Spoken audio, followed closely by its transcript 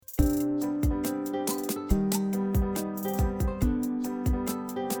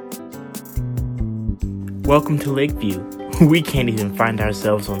Welcome to Lakeview. We can't even find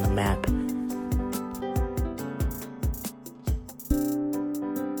ourselves on the map.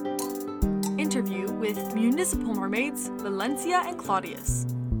 Interview with Municipal Mermaids Valencia and Claudius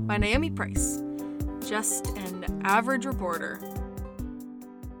by Naomi Price. Just an average reporter.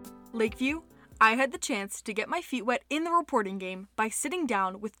 Lakeview, I had the chance to get my feet wet in the reporting game by sitting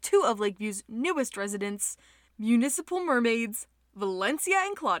down with two of Lakeview's newest residents, Municipal Mermaids Valencia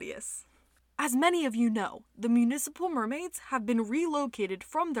and Claudius. As many of you know, the Municipal Mermaids have been relocated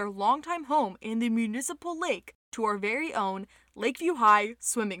from their longtime home in the municipal lake to our very own Lakeview High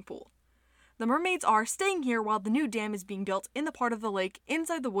swimming pool. The mermaids are staying here while the new dam is being built in the part of the lake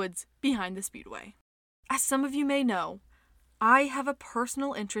inside the woods behind the speedway. As some of you may know, I have a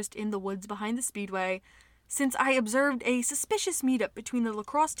personal interest in the woods behind the speedway since I observed a suspicious meetup between the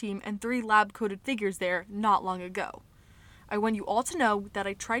lacrosse team and 3 lab-coated figures there not long ago. I want you all to know that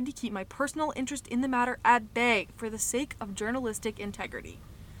I tried to keep my personal interest in the matter at bay for the sake of journalistic integrity.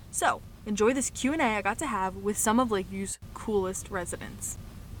 So, enjoy this Q&A I got to have with some of Lakeview's coolest residents.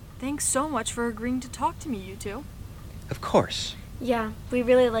 Thanks so much for agreeing to talk to me, you two. Of course. Yeah, we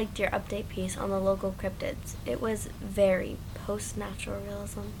really liked your update piece on the local cryptids. It was very post-natural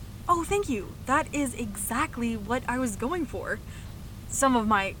realism. Oh, thank you. That is exactly what I was going for. Some of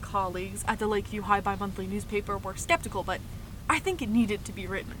my colleagues at the Lakeview High bi-monthly newspaper were skeptical, but I think it needed to be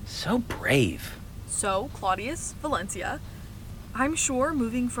written. So brave. So, Claudius, Valencia, I'm sure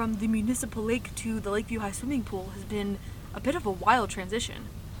moving from the municipal lake to the Lakeview High swimming pool has been a bit of a wild transition.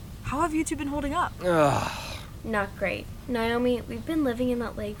 How have you two been holding up? Ugh. Not great. Naomi, we've been living in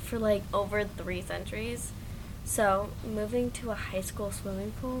that lake for over 3 centuries. So, moving to a high school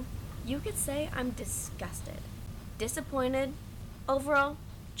swimming pool, you could say I'm disgusted, disappointed, overall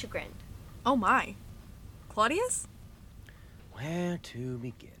chagrined. Oh my. Claudius? Where to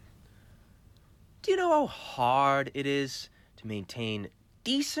begin? Do you know how hard it is to maintain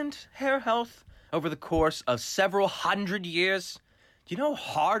decent hair health over the course of several hundred years? Do you know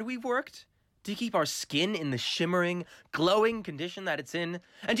how hard we've worked to keep our skin in the shimmering, glowing condition that it's in?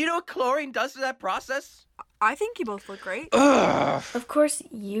 And do you know what chlorine does to that process? I think you both look great. Ugh. Of course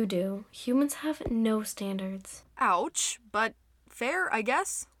you do. Humans have no standards. Ouch, but fair, I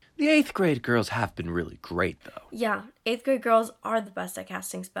guess. The 8th grade girls have been really great, though. Yeah, 8th grade girls are the best at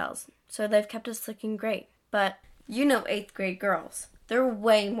casting spells, so they've kept us looking great. But you know 8th grade girls. They're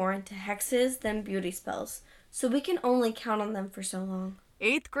way more into hexes than beauty spells, so we can only count on them for so long.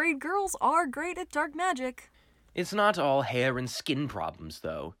 8th grade girls are great at dark magic. It's not all hair and skin problems,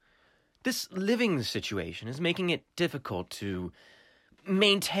 though. This living situation is making it difficult to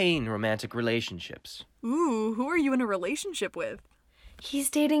maintain romantic relationships. Ooh, who are you in a relationship with?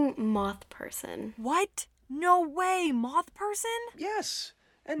 He's dating Moth Person. What? No way, Moth Person? Yes,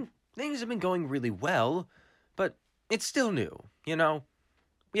 and things have been going really well, but it's still new, you know?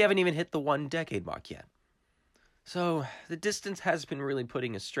 We haven't even hit the 1-decade mark yet. So, the distance has been really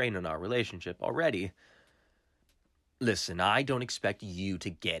putting a strain on our relationship already. Listen, I don't expect you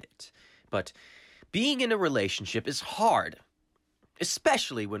to get it, but being in a relationship is hard,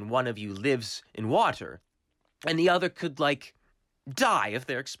 especially when one of you lives in water, and the other could, die if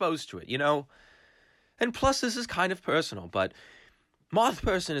they're exposed to it, you know? And plus, this is kind of personal, but Moth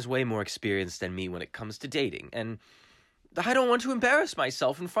Person is way more experienced than me when it comes to dating, and I don't want to embarrass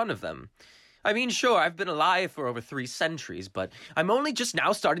myself in front of them. I mean, sure, I've been alive for over 3 centuries, but I'm only just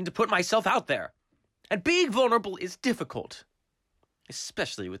now starting to put myself out there. And being vulnerable is difficult,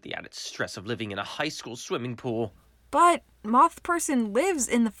 especially with the added stress of living in a high school swimming pool. But Moth Person lives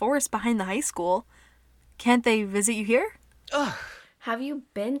in the forest behind the high school. Can't they visit you here? Ugh. Have you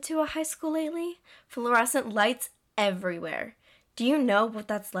been to a high school lately? Fluorescent lights everywhere. Do you know what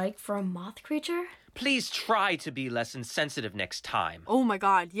that's like for a moth creature? Please try to be less insensitive next time. Oh my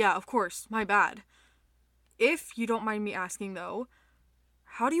god, yeah, of course, my bad. If you don't mind me asking, though,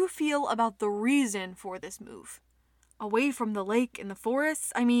 how do you feel about the reason for this move? Away from the lake and the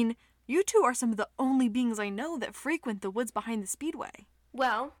forests? I mean, you two are some of the only beings I know that frequent the woods behind the speedway.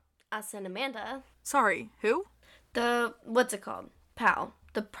 Well, us and Amanda. Sorry, who? What's it called? Pal.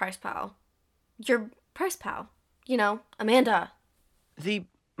 The Price Pal. Your Price Pal. You know, Amanda. The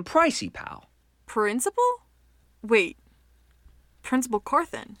pricey pal. Principal? Wait, Principal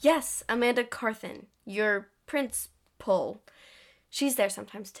Carthen? Yes, Amanda Carthen. Your Prince-pole. She's there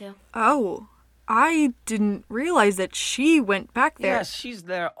sometimes, too. Oh, I didn't realize that she went back there. Yes, she's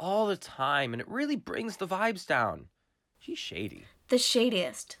there all the time, and it really brings the vibes down. She's shady. The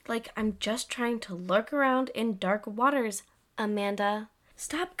shadiest. I'm just trying to lurk around in dark waters, Amanda.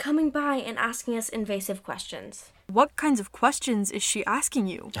 Stop coming by and asking us invasive questions. What kinds of questions is she asking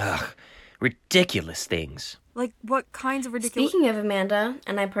you? Ugh. ridiculous things. Like, what kinds of ridiculous... Speaking of Amanda,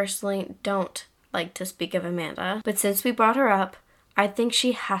 and I personally don't like to speak of Amanda, but since we brought her up, I think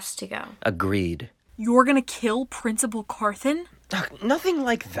she has to go. Agreed. You're gonna kill Principal Carthen? Nothing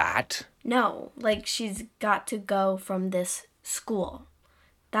like that. No, like she's got to go from this school.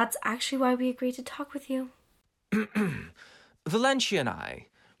 That's actually why we agreed to talk with you. Valencia and I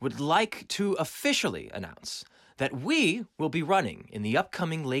would like to officially announce that we will be running in the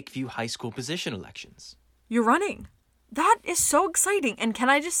upcoming Lakeview High School position elections. You're running. That is so exciting. And can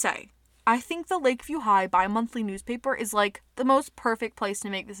I just say, I think the Lakeview High bi-monthly newspaper is like the most perfect place to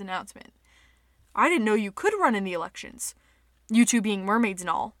make this announcement. I didn't know you could run in the elections. You two being mermaids and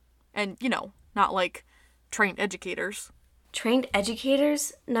all. And, not like trained educators. Trained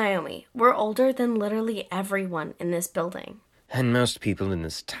educators? Naomi, we're older than literally everyone in this building. And most people in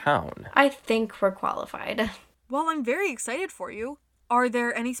this town. I think we're qualified. Well, I'm very excited for you. Are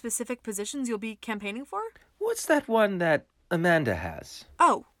there any specific positions you'll be campaigning for? What's that one that Amanda has?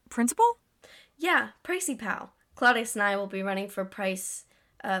 Oh, principal? Yeah, Pricey Pal. Claudius and I will be running for Pricey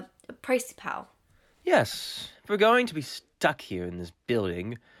Pal. Yes, if we're going to be stuck here in this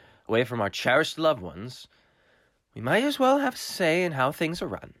building, away from our cherished loved ones, we might as well have a say in how things are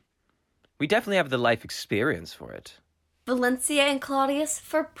run. We definitely have the life experience for it. Valencia and Claudius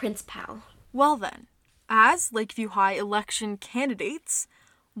for Prince Pal. Well then, as Lakeview High election candidates,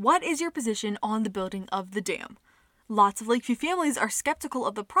 what is your position on the building of the dam? Lots of Lakeview families are skeptical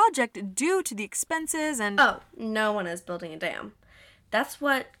of the project due to the expenses and... Oh, no one is building a dam. That's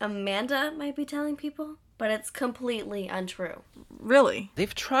what Amanda might be telling people, but it's completely untrue. Really?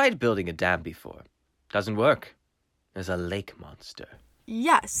 They've tried building a dam before. Doesn't work. There's a lake monster.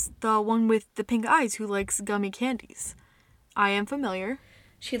 Yes, the one with the pink eyes who likes gummy candies. I am familiar.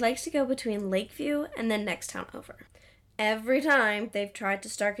 She likes to go between Lakeview and the next town over. Every time they've tried to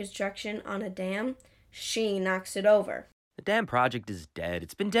start construction on a dam, she knocks it over. The dam project is dead.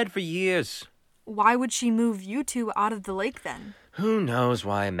 It's been dead for years. Why would she move you two out of the lake then? Who knows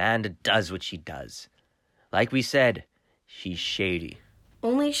why Amanda does what she does? Like we said, she's shady.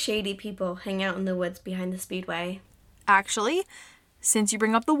 Only shady people hang out in the woods behind the speedway. Actually, since you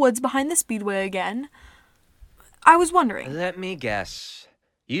bring up the woods behind the speedway again, I was wondering. Let me guess.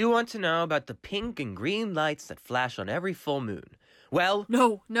 You want to know about the pink and green lights that flash on every full moon. Well...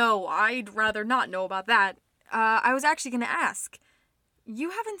 No, I'd rather not know about that. I was actually going to ask.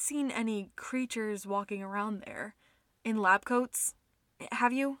 You haven't seen any creatures walking around there in lab coats,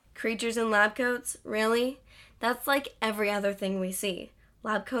 have you? Creatures in lab coats? Really? That's like every other thing we see.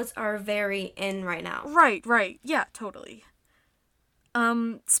 Lab coats are very in right now. Right. Yeah, totally.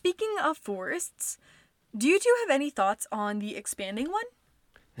 Speaking of forests, do you two have any thoughts on the expanding one?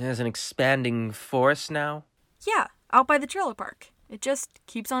 There's an expanding forest now? Yeah, out by the trailer park. It just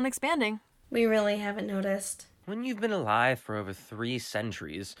keeps on expanding. We really haven't noticed. When you've been alive for over 3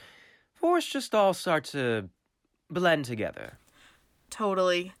 centuries, forests just all start to blend together.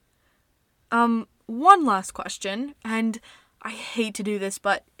 Totally. One last question, and I hate to do this,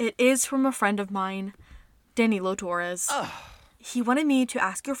 but it is from a friend of mine, Danilo Torres. He wanted me to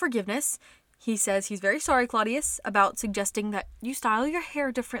ask your forgiveness. He says he's very sorry, Claudius, about suggesting that you style your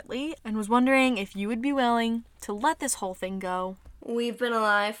hair differently, and was wondering if you would be willing to let this whole thing go. We've been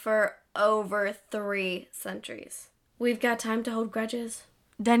alive for over 3 centuries. We've got time to hold grudges.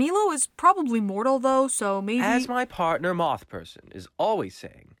 Danilo is probably mortal, though, so maybe... As my partner, Moth Person, is always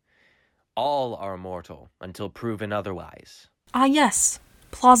saying, all are mortal until proven otherwise. Ah, yes.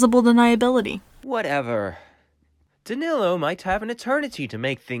 Plausible deniability. Whatever. Danilo might have an eternity to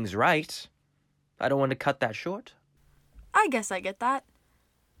make things right. I don't want to cut that short. I guess I get that.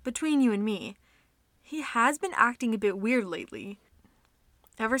 Between you and me, he has been acting a bit weird lately.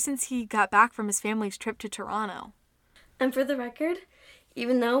 Ever since he got back from his family's trip to Toronto. And for the record,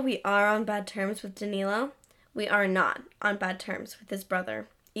 even though we are on bad terms with Danilo, we are not on bad terms with his brother,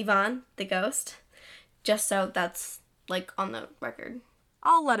 Ivan, the ghost. Just so that's, on the record.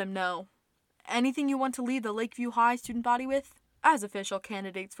 I'll let him know. Anything you want to leave the Lakeview High student body with, as official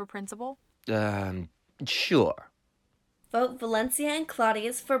candidates for principal? Sure. Vote Valencia and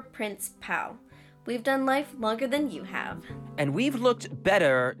Claudius for Prince Pal. We've done life longer than you have. And we've looked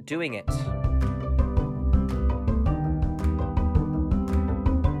better doing it.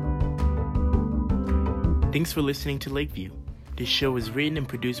 Thanks for listening to Lakeview. This show is written and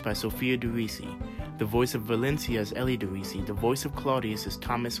produced by Sophia DeRisi. The voice of Valencia is Ellie DeRisi, the voice of Claudius is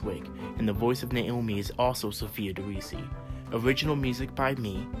Thomas Wick, and the voice of Naomi is also Sophia DeRisi. Original music by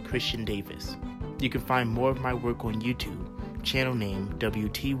me, Christian Davis. You can find more of my work on YouTube, channel name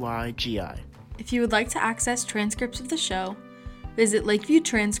WTYGI. If you would like to access transcripts of the show, visit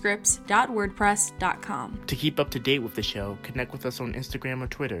lakeviewtranscripts.wordpress.com. To keep up to date with the show, connect with us on Instagram or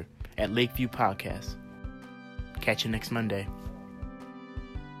Twitter at Lakeview Podcast. Catch you next Monday.